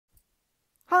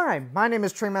Hi, my name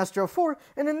is TrainMaster04,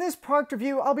 and in this product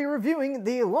review I'll be reviewing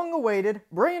the long-awaited,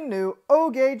 brand new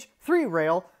O-Gauge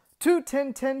 3-rail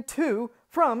 210-10-2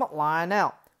 from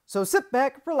Lionel. So sit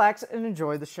back, relax, and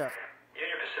enjoy the show.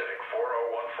 Union Pacific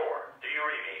 4014. Do you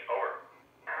read me? Over.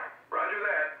 Roger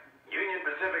that. Union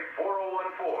Pacific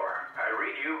 4014. I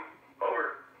read you.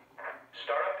 Over.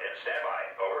 Start up and stand by.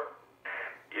 Over.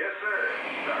 Yes, sir.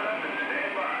 Start up and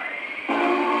stand by.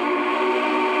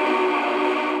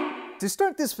 To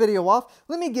start this video off,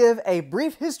 let me give a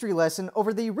brief history lesson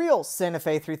over the real Santa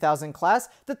Fe 3000 class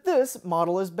that this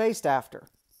model is based after.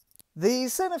 The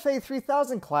Santa Fe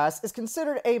 3000 class is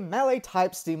considered a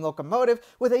Mallet-type steam locomotive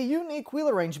with a unique wheel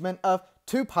arrangement of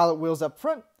 2 pilot wheels up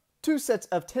front, 2 sets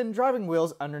of 10 driving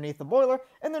wheels underneath the boiler,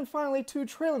 and then finally 2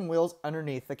 trailing wheels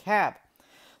underneath the cab.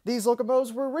 These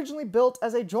locomotives were originally built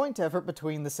as a joint effort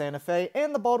between the Santa Fe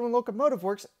and the Baldwin Locomotive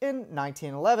Works in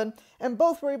 1911, and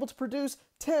both were able to produce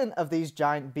 10 of these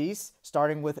giant beasts,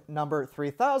 starting with number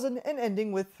 3000 and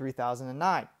ending with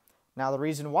 3009. Now, the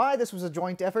reason why this was a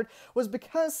joint effort was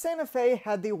because Santa Fe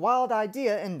had the wild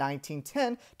idea in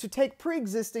 1910 to take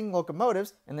pre-existing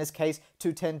locomotives, in this case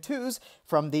 210-2s,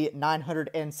 from the 900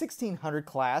 and 1600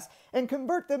 class and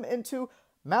convert them into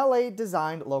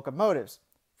Mallet-designed locomotives.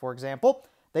 For example,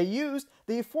 they used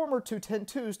the former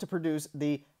 210-2s to produce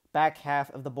the back half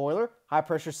of the boiler,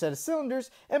 high-pressure set of cylinders,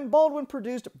 and Baldwin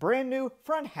produced brand new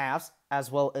front halves,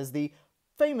 as well as the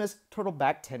famous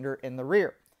turtleback tender in the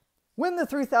rear. When the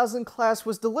 3000 class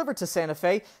was delivered to Santa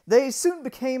Fe, they soon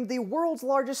became the world's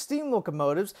largest steam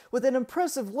locomotives with an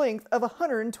impressive length of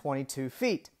 122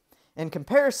 feet. In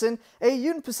comparison, a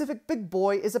Union Pacific Big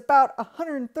Boy is about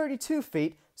 132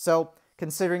 feet, so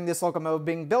considering this locomotive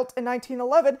being built in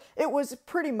 1911, it was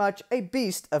pretty much a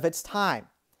beast of its time.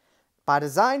 By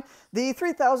design, the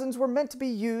 3000s were meant to be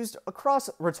used across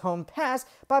Raton Pass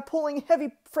by pulling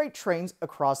heavy freight trains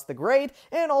across the grade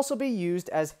and also be used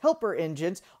as helper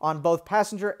engines on both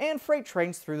passenger and freight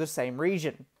trains through the same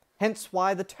region. Hence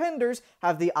why the tenders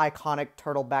have the iconic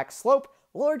turtleback slope,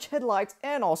 large headlights,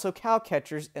 and also cow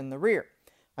catchers in the rear.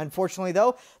 Unfortunately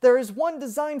though, there is one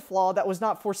design flaw that was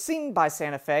not foreseen by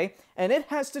Santa Fe, and it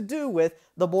has to do with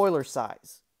the boiler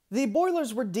size. The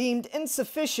boilers were deemed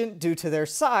insufficient due to their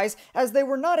size, as they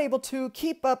were not able to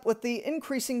keep up with the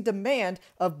increasing demand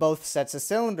of both sets of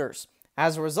cylinders.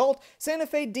 As a result, Santa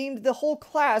Fe deemed the whole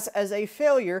class as a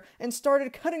failure and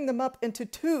started cutting them up into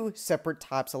 2 separate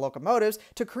types of locomotives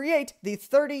to create the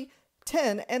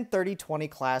 3010 and 3020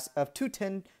 class of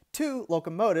 210-2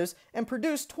 locomotives and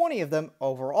produced 20 of them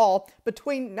overall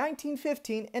between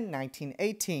 1915 and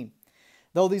 1918.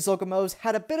 Though these locomotives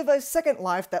had a bit of a second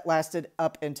life that lasted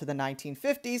up into the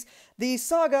 1950s, the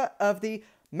saga of the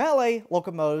Mallet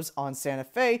locomotives on Santa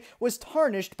Fe was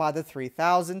tarnished by the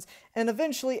 3000s and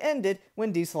eventually ended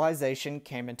when dieselization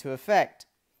came into effect.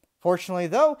 Fortunately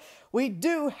though, we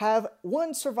do have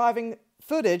one surviving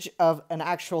footage of an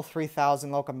actual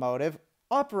 3000 locomotive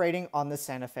operating on the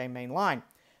Santa Fe main line.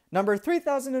 Number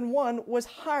 3001 was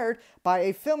hired by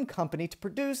a film company to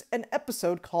produce an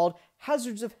episode called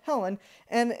Hazards of Helen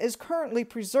and is currently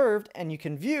preserved and you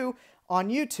can view on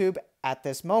YouTube at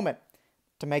this moment.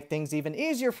 To make things even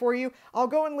easier for you, I'll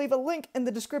go and leave a link in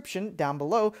the description down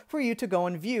below for you to go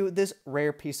and view this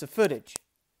rare piece of footage.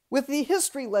 With the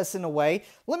history lesson away,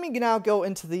 let me now go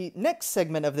into the next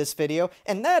segment of this video,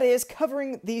 and that is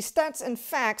covering the stats and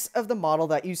facts of the model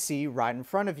that you see right in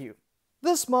front of you.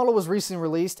 This model was recently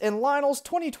released in Lionel's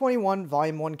 2021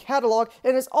 Volume 1 catalog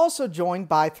and is also joined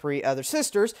by 3 other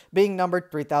sisters, being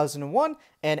numbered 3001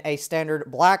 in a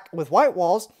standard black with white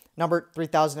walls, numbered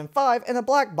 3005 in a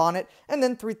black bonnet, and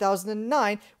then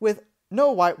 3009 with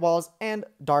no white walls and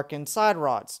darkened side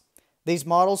rods. These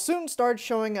models soon started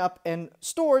showing up in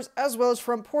stores as well as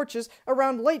front porches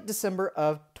around late December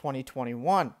of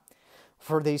 2021.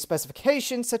 For the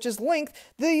specifications such as length,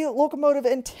 the locomotive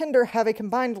and tender have a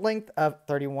combined length of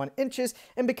 31 inches,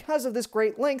 and because of this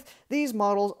great length, these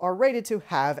models are rated to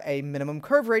have a minimum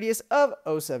curve radius of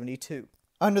 0.72.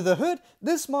 Under the hood,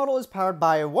 this model is powered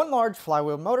by one large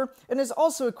flywheel motor and is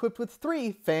also equipped with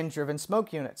 3 fan-driven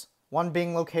smoke units, one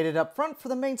being located up front for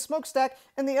the main smokestack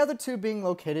and the other 2 being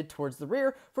located towards the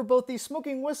rear for both the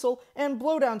smoking whistle and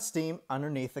blowdown steam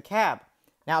underneath the cab.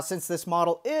 Now, since this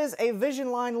model is a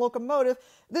Vision Line locomotive,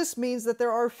 this means that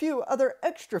there are a few other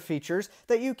extra features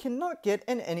that you cannot get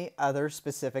in any other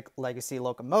specific legacy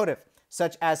locomotive,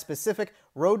 such as specific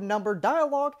road number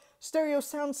dialogue, stereo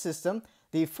sound system,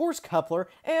 the force coupler,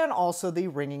 and also the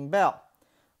ringing bell.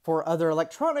 For other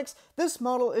electronics, this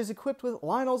model is equipped with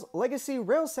Lionel's legacy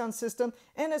rail sound system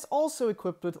and is also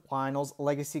equipped with Lionel's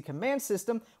legacy command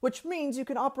system, which means you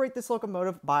can operate this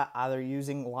locomotive by either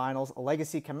using Lionel's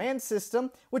legacy command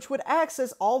system, which would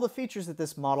access all the features that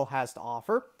this model has to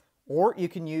offer, or you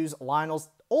can use Lionel's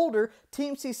older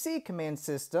TMCC command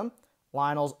system,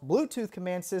 Lionel's Bluetooth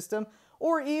command system,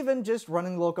 or even just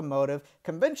running the locomotive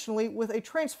conventionally with a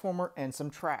transformer and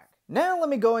some track. Now let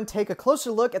me go and take a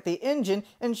closer look at the engine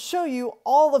and show you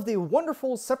all of the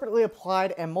wonderful separately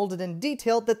applied and molded in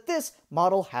detail that this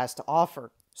model has to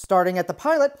offer. Starting at the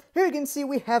pilot, here you can see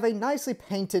we have a nicely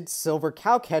painted silver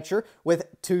cowcatcher with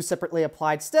 2 separately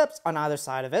applied steps on either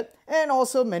side of it, and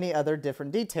also many other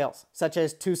different details, such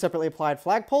as 2 separately applied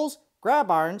flagpoles,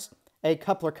 grab irons, a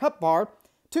coupler cup bar,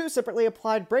 2 separately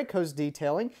applied brake hose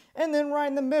detailing, and then right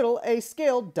in the middle a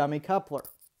scaled dummy coupler.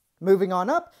 Moving on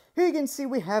up, here you can see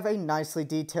we have a nicely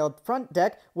detailed front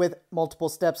deck with multiple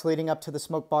steps leading up to the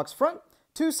smoke box front,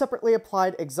 2 separately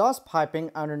applied exhaust piping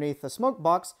underneath the smoke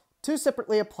box, 2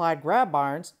 separately applied grab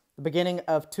irons, the beginning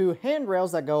of 2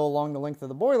 handrails that go along the length of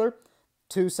the boiler,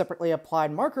 2 separately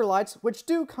applied marker lights which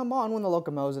do come on when the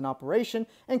locomotive is in operation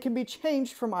and can be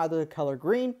changed from either the color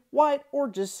green, white, or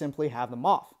just simply have them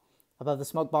off. Above the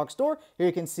smoke box door, here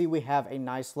you can see we have a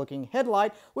nice looking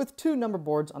headlight with 2 number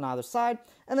boards on either side.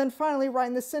 And then finally, right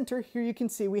in the center, here you can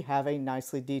see we have a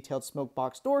nicely detailed smoke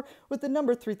box door with the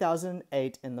number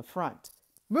 3008 in the front.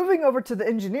 Moving over to the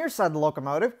engineer side of the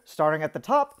locomotive, starting at the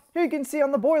top, here you can see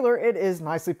on the boiler it is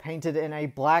nicely painted in a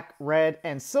black, red,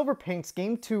 and silver paint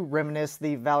scheme to reminisce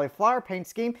the Valley Flower paint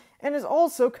scheme, and is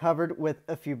also covered with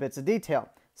a few bits of detail,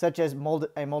 such as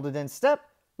a molded in step,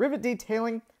 rivet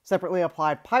detailing, separately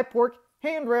applied pipework,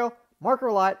 handrail,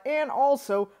 marker light, and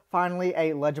also, finally,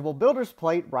 a legible builder's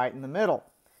plate right in the middle.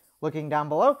 Looking down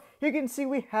below, you can see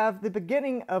we have the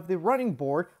beginning of the running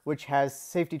board, which has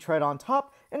safety tread on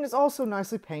top and is also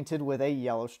nicely painted with a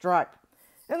yellow stripe.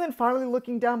 And then finally,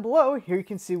 looking down below, here you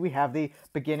can see we have the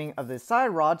beginning of the side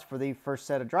rods for the first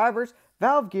set of drivers,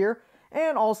 valve gear,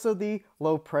 and also the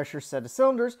low pressure set of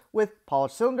cylinders with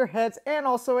polished cylinder heads and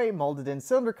also a molded in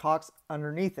cylinder cocks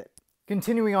underneath it.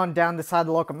 Continuing on down the side of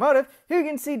the locomotive, here you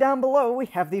can see down below we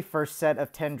have the first set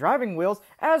of 10 driving wheels,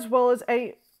 as well as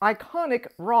a iconic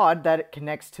rod that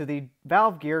connects to the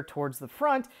valve gear towards the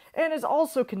front and is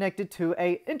also connected to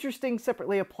a interesting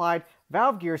separately applied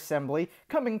valve gear assembly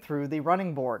coming through the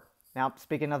running board. Now,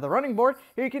 speaking of the running board,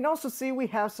 here you can also see we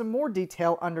have some more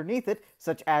detail underneath it,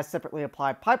 such as separately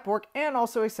applied pipework and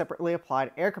also a separately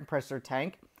applied air compressor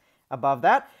tank. Above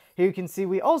that, here you can see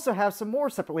we also have some more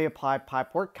separately applied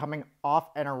pipework coming off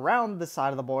and around the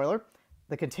side of the boiler,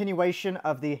 the continuation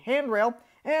of the handrail,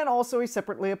 and also a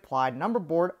separately applied number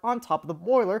board on top of the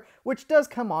boiler, which does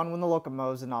come on when the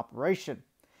locomotive is in operation.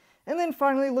 And then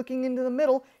finally, looking into the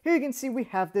middle, here you can see we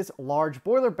have this large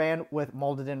boiler band with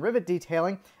molded in rivet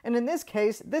detailing, and in this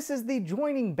case, this is the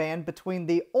joining band between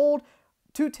the old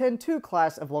 210-2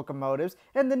 class of locomotives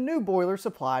and the new boiler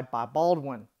supplied by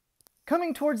Baldwin.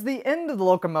 Coming towards the end of the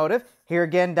locomotive, here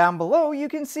again down below, you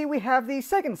can see we have the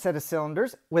second set of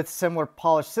cylinders with similar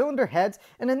polished cylinder heads,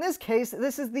 and in this case,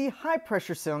 this is the high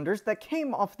pressure cylinders that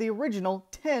came off the original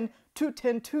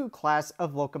 210-2 class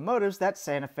of locomotives that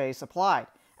Santa Fe supplied,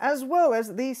 as well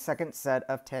as the second set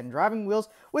of 10 driving wheels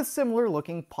with similar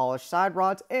looking polished side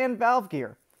rods and valve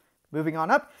gear. Moving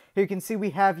on up, here you can see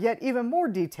we have yet even more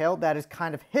detail that is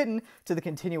kind of hidden to the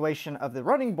continuation of the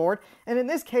running board, and in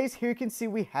this case here you can see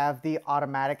we have the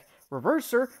automatic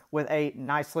reverser with a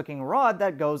nice looking rod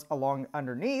that goes along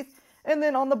underneath, and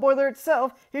then on the boiler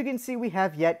itself you can see we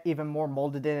have yet even more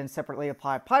molded in and separately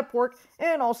applied pipework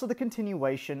and also the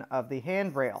continuation of the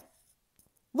handrail.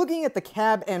 Looking at the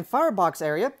cab and firebox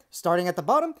area, starting at the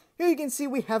bottom, here you can see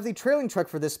we have the trailing truck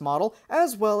for this model,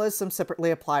 as well as some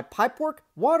separately applied pipework,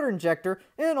 water injector,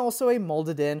 and also a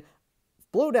molded in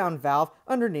blowdown valve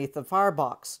underneath the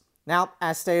firebox. Now,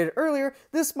 as stated earlier,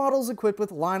 this model is equipped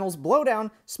with Lionel's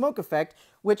blowdown smoke effect,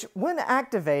 which when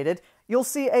activated, you'll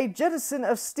see a jettison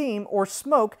of steam or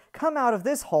smoke come out of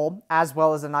this hole, as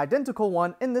well as an identical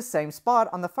one in the same spot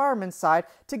on the fireman's side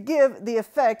to give the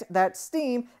effect that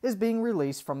steam is being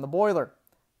released from the boiler.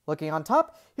 Looking on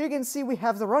top, here you can see we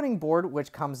have the running board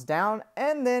which comes down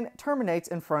and then terminates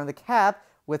in front of the cab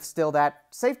with still that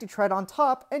safety tread on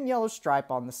top and yellow stripe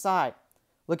on the side.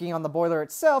 Looking on the boiler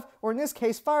itself, or in this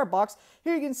case firebox,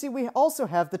 here you can see we also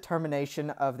have the termination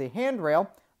of the handrail,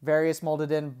 various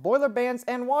molded in boiler bands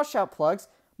and washout plugs,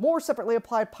 more separately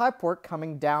applied pipework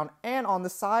coming down and on the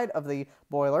side of the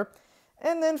boiler,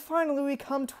 and then finally we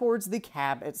come towards the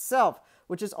cab itself,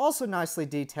 which is also nicely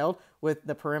detailed with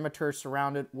the perimeter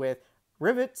surrounded with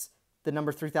rivets, the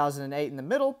number 3008 in the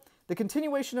middle, the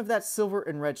continuation of that silver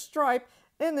and red stripe,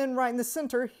 and then right in the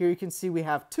center, here you can see we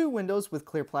have two windows with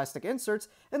clear plastic inserts,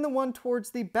 and the one towards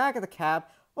the back of the cab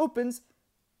opens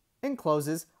and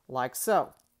closes like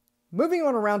so. Moving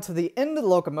on around to the end of the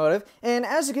locomotive, and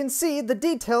as you can see, the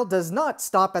detail does not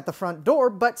stop at the front door,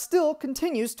 but still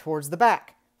continues towards the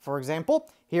back. For example,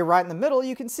 here right in the middle,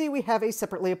 you can see we have a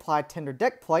separately applied tender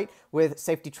deck plate with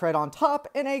safety tread on top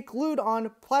and a glued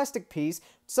on plastic piece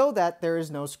so that there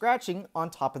is no scratching on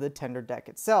top of the tender deck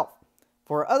itself.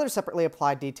 For other separately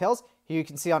applied details, here you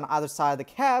can see on either side of the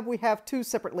cab, we have two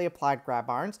separately applied grab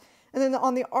irons. And then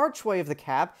on the archway of the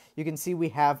cab, you can see we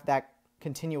have that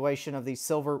continuation of the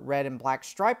silver, red, and black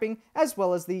striping, as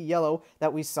well as the yellow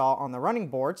that we saw on the running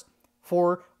boards.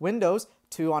 For windows,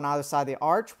 two on either side of the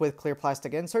arch with clear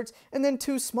plastic inserts, and then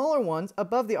two smaller ones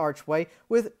above the archway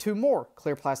with two more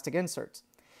clear plastic inserts.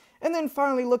 And then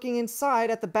finally looking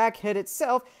inside at the back head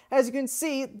itself, as you can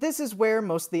see, this is where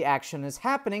most of the action is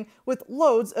happening with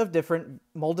loads of different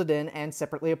molded in and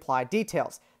separately applied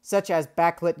details, such as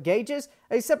backlit gauges,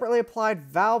 a separately applied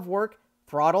valve work,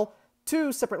 throttle,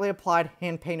 two separately applied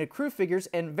hand-painted crew figures,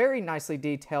 and very nicely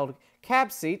detailed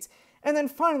cab seats. And then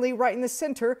finally, right in the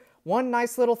center, one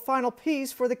nice little final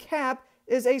piece for the cab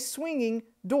is a swinging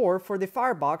door for the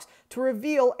firebox to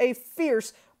reveal a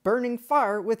fierce burning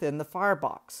fire within the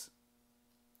firebox.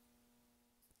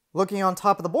 Looking on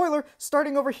top of the boiler,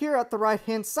 starting over here at the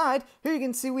right-hand side, here you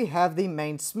can see we have the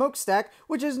main smokestack,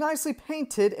 which is nicely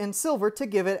painted in silver to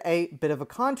give it a bit of a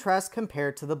contrast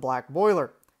compared to the black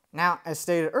boiler. Now, as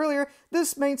stated earlier,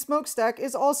 this main smokestack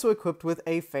is also equipped with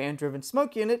a fan-driven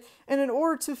smoke unit, and in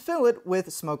order to fill it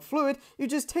with smoke fluid, you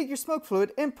just take your smoke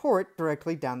fluid and pour it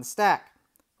directly down the stack.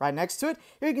 Right next to it,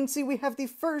 here you can see we have the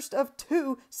first of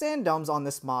two sand domes on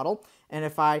this model, and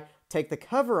if I take the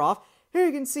cover off, here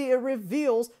you can see it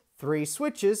reveals three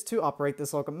switches to operate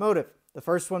this locomotive. The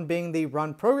first one being the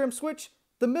run program switch,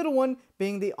 the middle one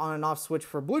being the on and off switch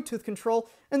for Bluetooth control,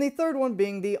 and the third one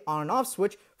being the on and off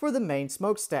switch for the main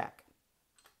smokestack.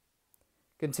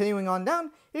 Continuing on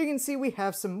down, you can see we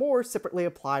have some more separately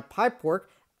applied pipework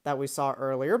that we saw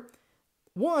earlier,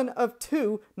 one of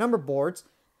two number boards,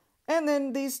 and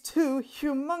then these two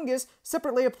humongous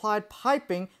separately applied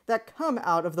piping that come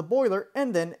out of the boiler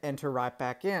and then enter right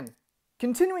back in.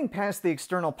 Continuing past the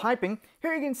external piping,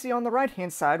 here you can see on the right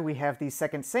hand side we have the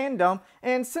second sand dome,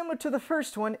 and similar to the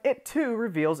first one, it too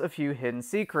reveals a few hidden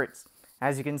secrets.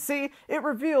 As you can see, it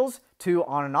reveals two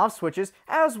on and off switches,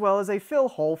 as well as a fill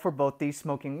hole for both the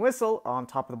smoking whistle on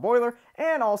top of the boiler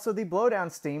and also the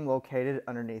blowdown steam located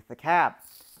underneath the cab.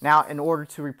 Now, in order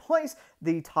to replace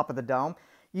the top of the dome,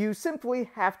 you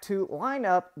simply have to line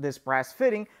up this brass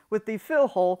fitting with the fill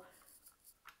hole,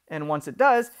 and once it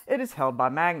does, it is held by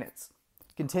magnets.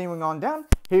 Continuing on down,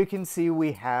 here you can see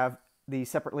we have the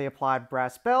separately applied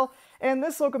brass bell, and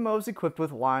this locomotive is equipped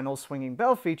with Lionel's swinging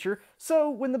bell feature, so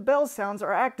when the bell sounds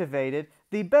are activated,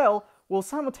 the bell will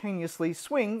simultaneously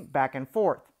swing back and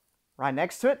forth. Right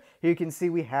next to it, here you can see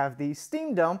we have the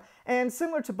steam dome, and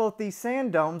similar to both the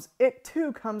sand domes, it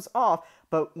too comes off,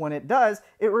 but when it does,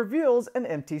 it reveals an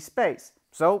empty space.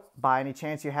 So, by any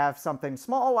chance you have something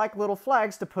small like little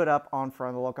flags to put up on front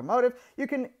of the locomotive, you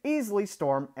can easily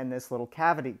store them in this little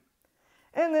cavity.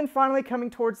 And then finally coming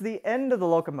towards the end of the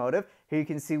locomotive, here you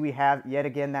can see we have yet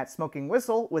again that smoking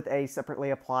whistle with a separately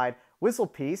applied whistle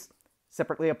piece,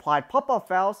 separately applied pop-off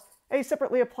valves, a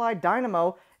separately applied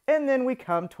dynamo, and then we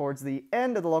come towards the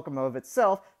end of the locomotive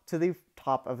itself to the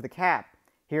top of the cab.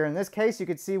 Here in this case, you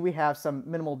can see we have some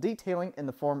minimal detailing in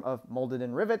the form of molded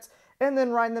in rivets, and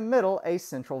then right in the middle, a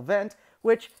central vent,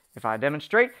 which, if I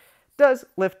demonstrate, does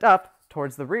lift up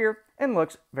towards the rear and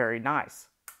looks very nice.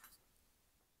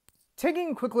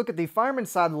 Taking a quick look at the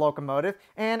fireman's side of the locomotive,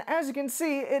 and as you can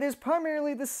see, it is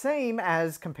primarily the same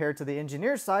as compared to the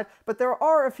engineer's side, but there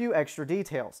are a few extra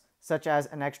details, such as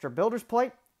an extra builder's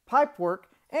plate, pipe work,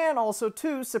 and also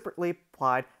two separately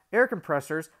applied air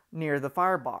compressors near the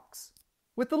firebox.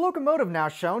 With the locomotive now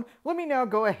shown, let me now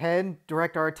go ahead and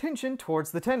direct our attention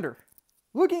towards the tender.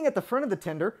 Looking at the front of the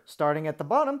tender, starting at the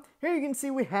bottom, here you can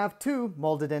see we have two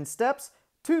molded in steps,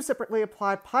 two separately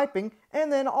applied piping,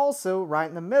 and then also right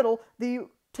in the middle, the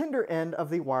tender end of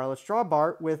the wireless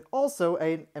drawbar with also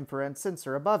an infrared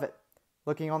sensor above it.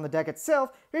 Looking on the deck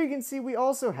itself, here you can see we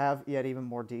also have yet even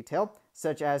more detail,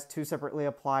 such as two separately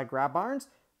applied grab irons,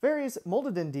 various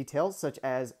molded in details such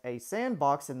as a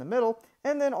sandbox in the middle,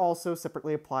 and then also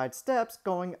separately applied steps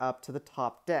going up to the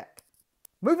top deck.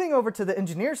 Moving over to the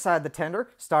engineer side of the tender,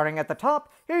 starting at the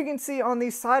top, here you can see on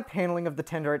the side paneling of the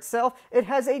tender itself, it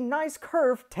has a nice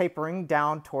curve tapering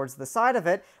down towards the side of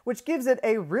it, which gives it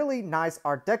a really nice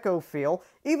Art Deco feel,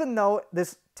 even though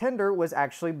this tender was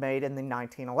actually made in the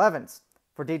 1911s.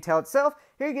 For detail itself,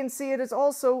 here you can see it is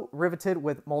also riveted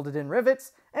with molded in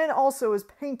rivets, and also is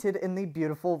painted in the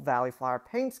beautiful Valley Flower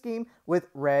paint scheme with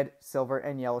red, silver,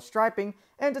 and yellow striping,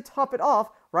 and to top it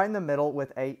off, right in the middle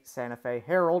with a Santa Fe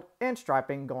herald and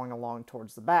striping going along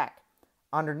towards the back.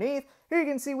 Underneath, here you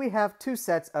can see we have two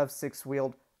sets of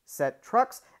 6-wheeled set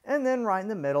trucks, and then right in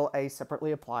the middle a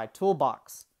separately applied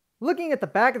toolbox. Looking at the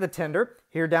back of the tender,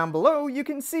 here down below you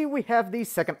can see we have the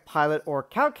second pilot or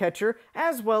cowcatcher,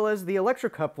 as well as the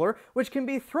electrocoupler, which can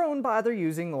be thrown by either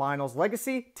using Lionel's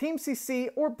Legacy, TeamCC,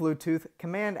 or Bluetooth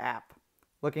command app.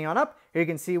 Looking on up, here you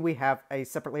can see we have a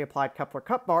separately applied coupler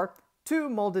cup bar, two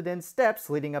molded in steps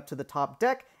leading up to the top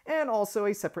deck, and also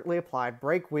a separately applied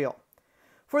brake wheel.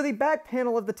 For the back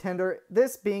panel of the tender,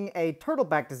 this being a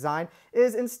turtleback design,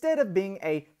 is instead of being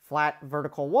a flat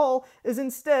vertical wall, is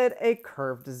instead a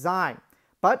curved design.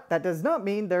 But that does not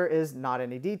mean there is not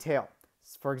any detail.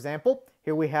 For example,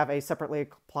 here we have a separately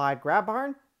applied grab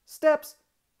iron, steps,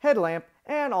 headlamp,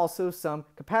 and also some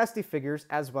capacity figures,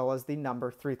 as well as the number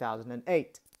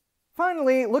 3008.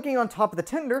 Finally, looking on top of the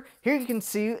tender, here you can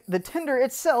see the tender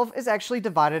itself is actually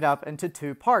divided up into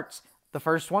two parts. The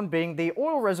first one being the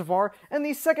oil reservoir, and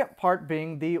the second part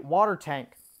being the water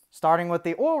tank. Starting with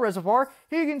the oil reservoir,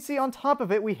 here you can see on top of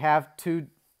it we have two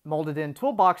molded in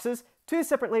toolboxes, two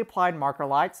separately applied marker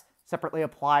lights, separately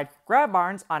applied grab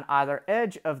irons on either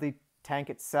edge of the tank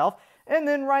itself, and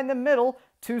then right in the middle,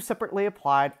 two separately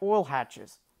applied oil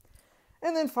hatches.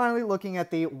 And then finally, looking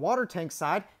at the water tank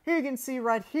side, here you can see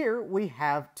right here we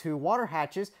have two water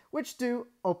hatches which do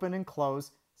open and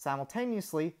close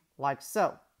simultaneously like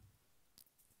so.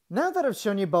 Now that I've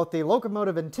shown you both the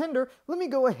locomotive and tender, let me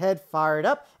go ahead, fire it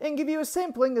up, and give you a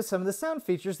sampling of some of the sound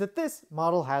features that this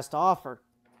model has to offer.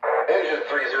 Engine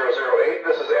 3008,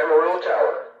 this is Amarillo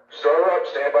Tower. Starter up,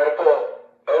 stand by to pull.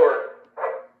 Over.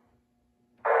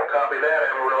 Copy that,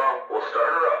 Amarillo. We'll start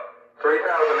her up.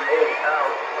 3008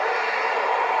 out.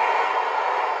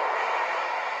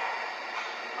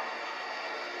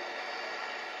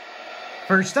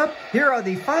 First up, here are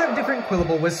the 5 different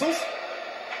quillable whistles.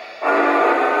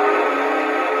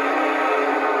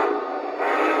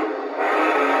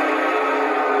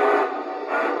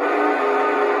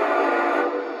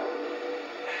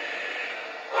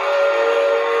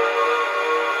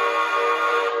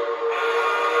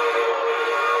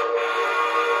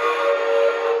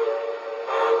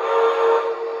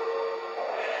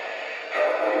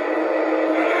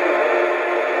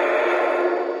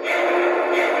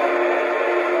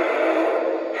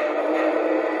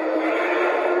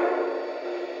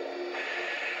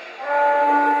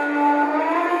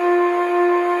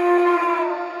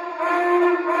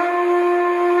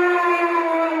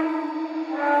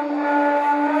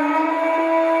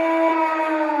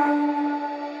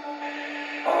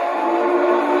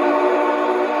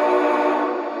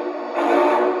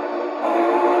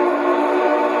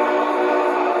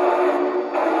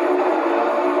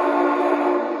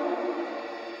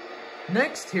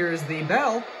 Next, here is the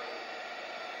bell.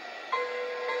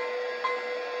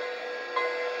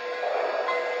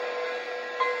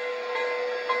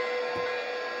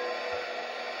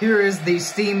 Here is the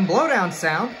steam blowdown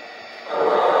sound.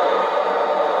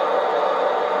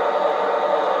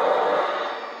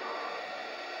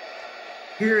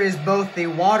 Here is both the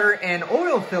water and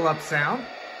oil fill-up sound.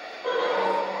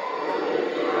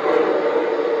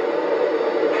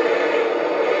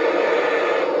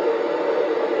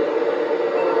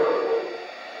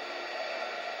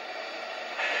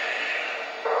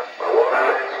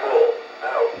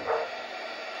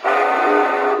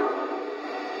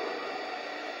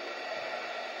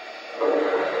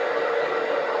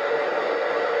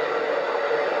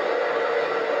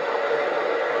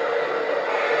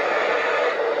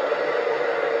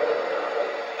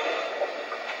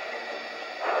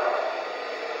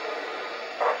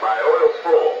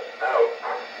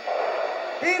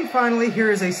 And finally,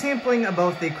 here is a sampling of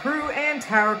both the crew and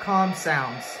tower comm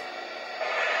sounds. It's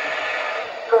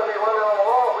going to be running on the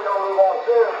wall if we don't move on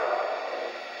soon.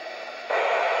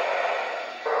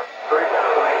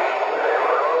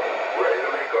 3008, ready to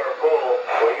make our pull.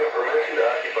 We get permission to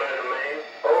occupy the main.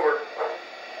 Over.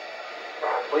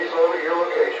 Please load at your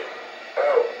location.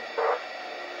 Out.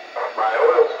 My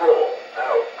oil's full.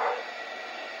 Out.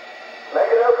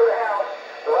 Make a note for the house.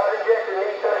 The water injector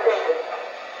needs dedication.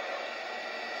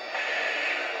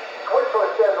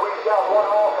 Switchfoot says we've got 1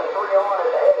 off and 3 on at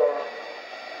the head end.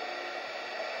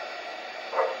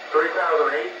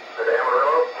 3008, at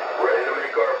Amarillo. Ready to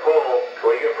make our pull. Can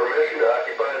we get permission to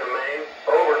occupy the main?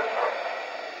 Over.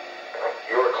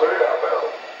 You are cleared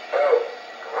outbound. Out.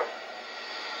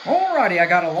 Alrighty, I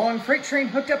got a long freight train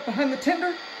hooked up behind the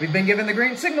tender. We've been given the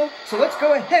green signal, so let's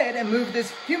go ahead and move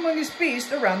this humongous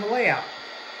beast around the layout.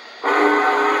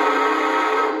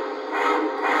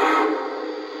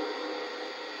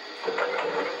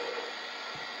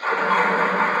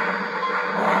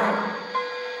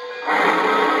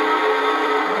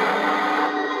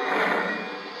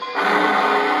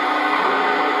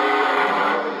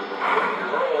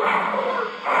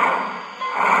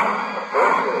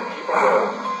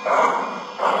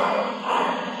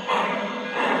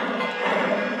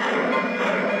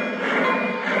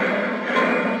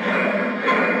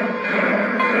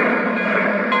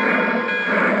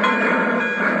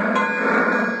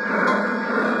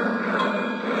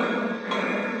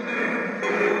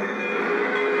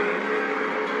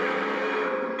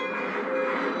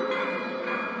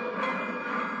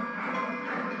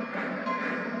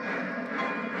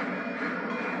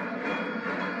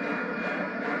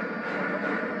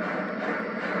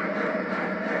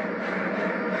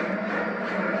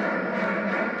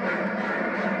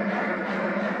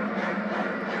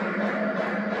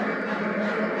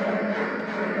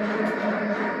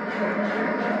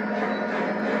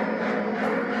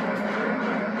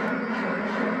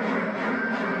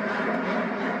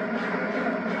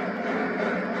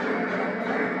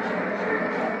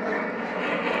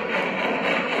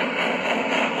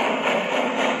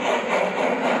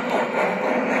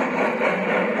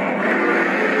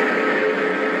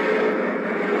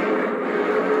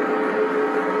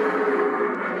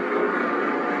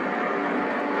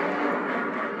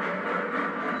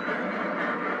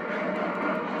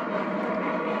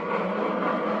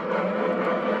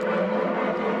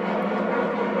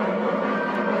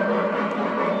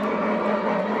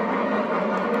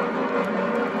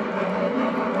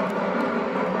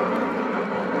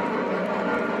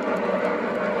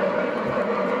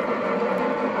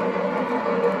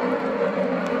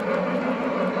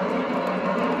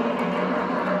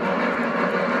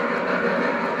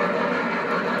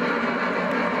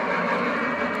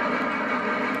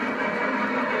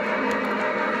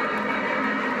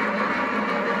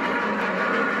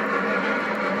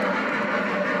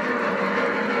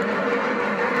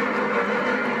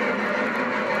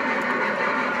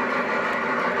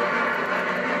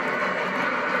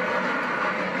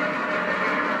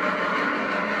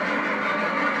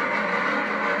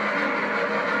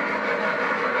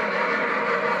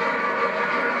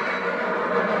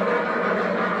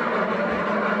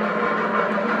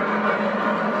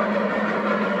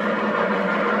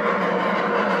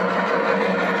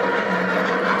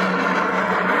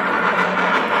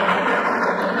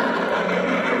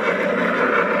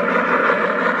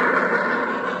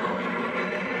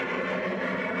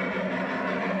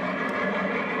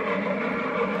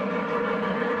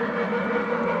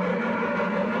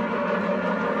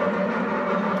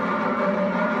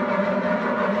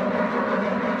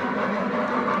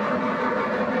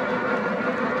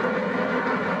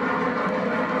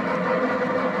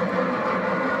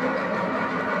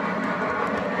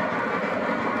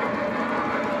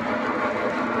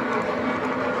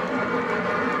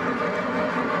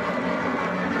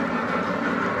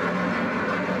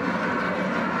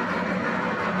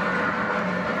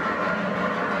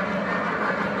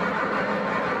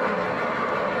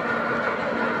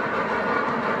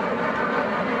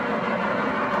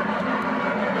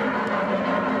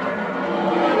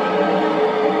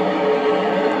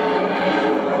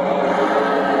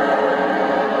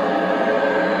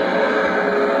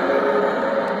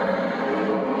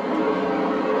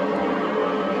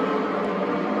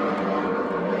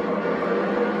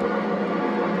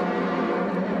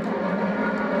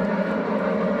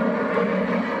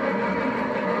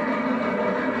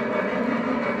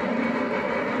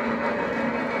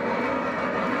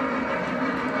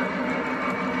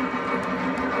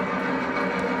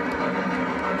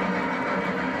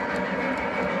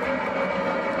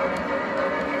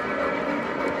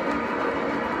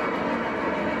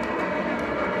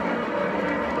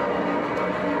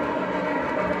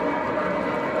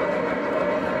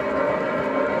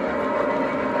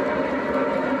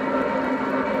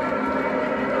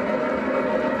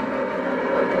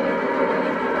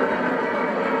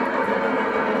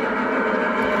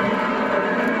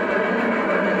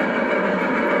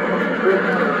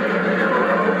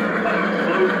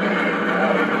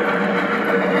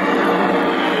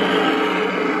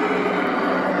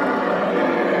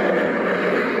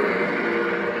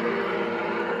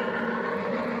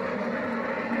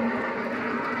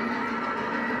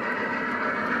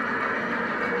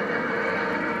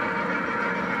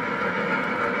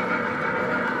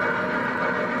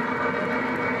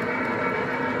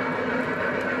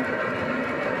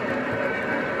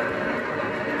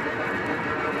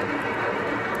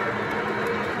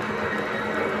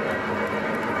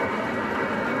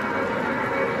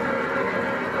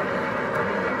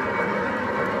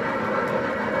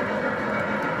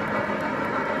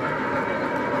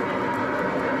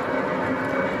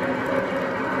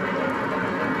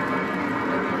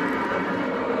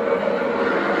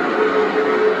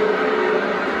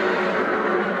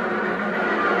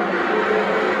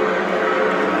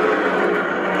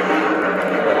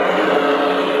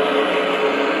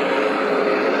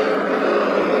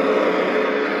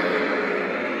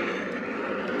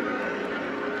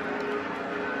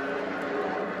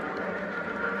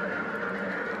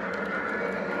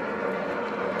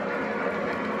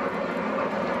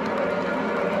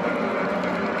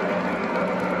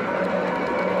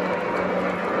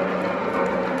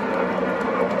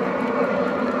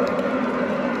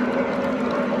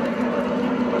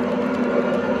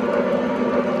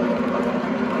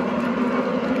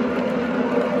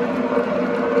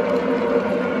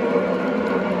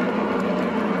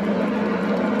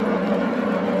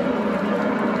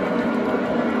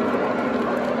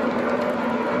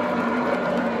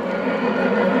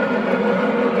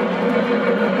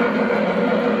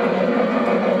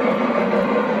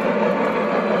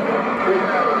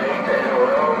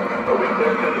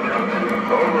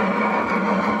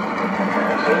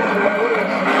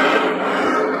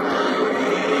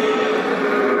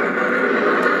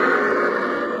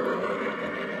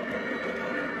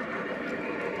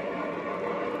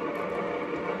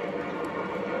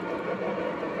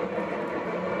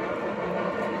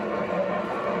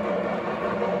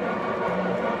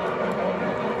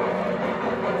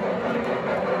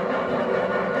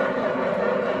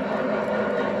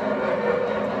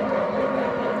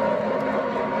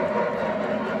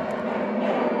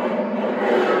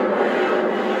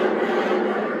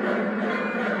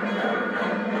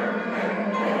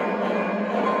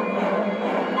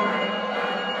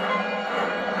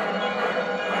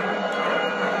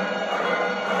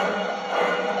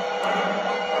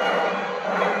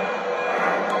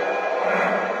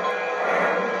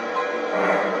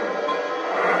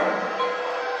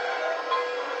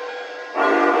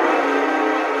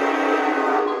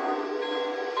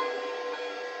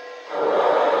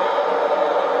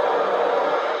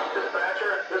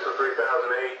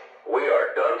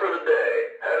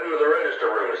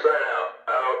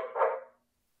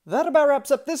 That about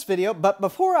wraps up this video, but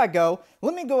before I go,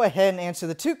 let me go ahead and answer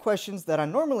the two questions that I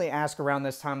normally ask around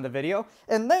this time of the video,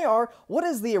 and they are, what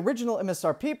is the original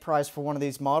MSRP price for one of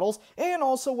these models, and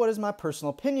also what is my personal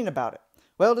opinion about it?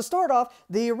 Well, to start off,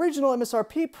 the original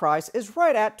MSRP price is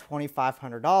right at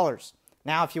 $2,500.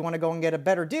 Now, if you want to go and get a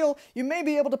better deal, you may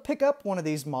be able to pick up one of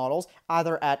these models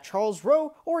either at Charles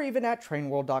Rowe or even at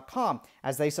TrainWorld.com,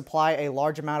 as they supply a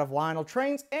large amount of Lionel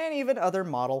trains and even other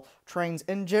model trains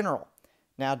in general.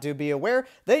 Now, do be aware,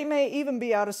 they may even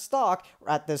be out of stock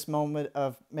at this moment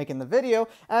of making the video,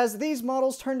 as these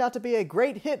models turned out to be a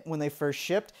great hit when they first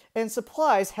shipped, and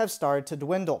supplies have started to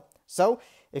dwindle. So,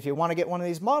 if you want to get one of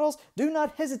these models, do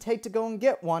not hesitate to go and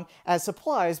get one, as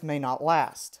supplies may not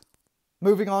last.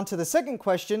 Moving on to the second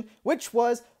question, which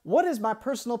was, what is my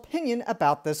personal opinion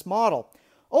about this model?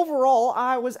 Overall,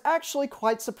 I was actually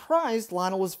quite surprised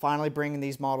Lionel was finally bringing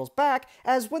these models back,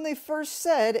 as when they first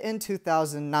said in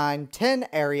 2009-10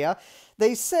 area,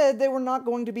 they said they were not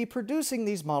going to be producing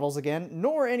these models again,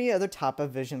 nor any other type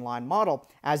of Vision Line model,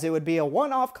 as it would be a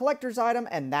one-off collector's item,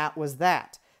 and that was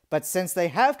that. But since they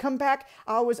have come back,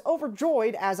 I was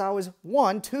overjoyed, as I was,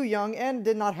 one, too young and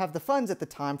did not have the funds at the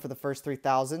time for the first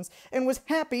 3000s, and was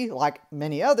happy, like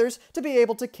many others, to be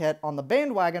able to get on the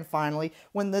bandwagon finally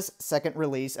when this second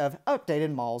release of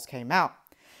updated models came out.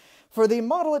 For the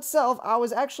model itself, I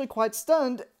was actually quite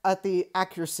stunned at the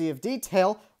accuracy of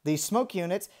detail, the smoke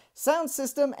units, sound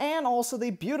system, and also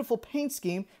the beautiful paint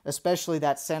scheme, especially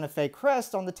that Santa Fe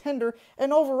crest on the tender,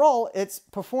 and overall its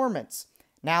performance.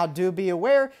 Now, do be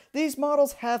aware, these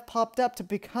models have popped up to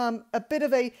become a bit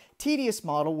of a tedious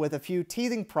model with a few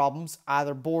teething problems,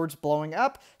 either boards blowing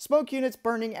up, smoke units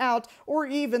burning out, or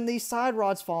even the side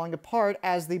rods falling apart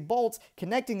as the bolts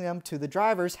connecting them to the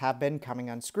drivers have been coming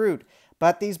unscrewed.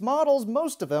 But these models,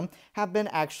 most of them, have been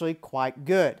actually quite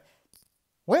good.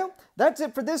 Well, that's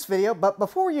it for this video, but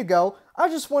before you go, I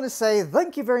just want to say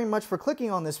thank you very much for clicking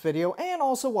on this video and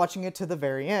also watching it to the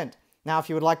very end. Now, if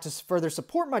you would like to further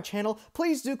support my channel,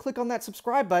 please do click on that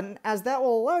subscribe button, as that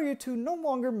will allow you to no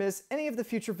longer miss any of the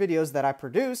future videos that I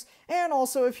produce. And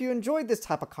also, if you enjoyed this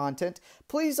type of content,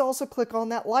 please also click on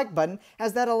that like button,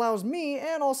 as that allows me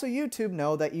and also YouTube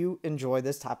know that you enjoy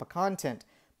this type of content.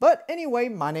 But anyway,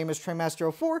 my name is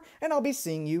TrainMaster04, and I'll be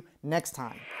seeing you next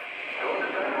time.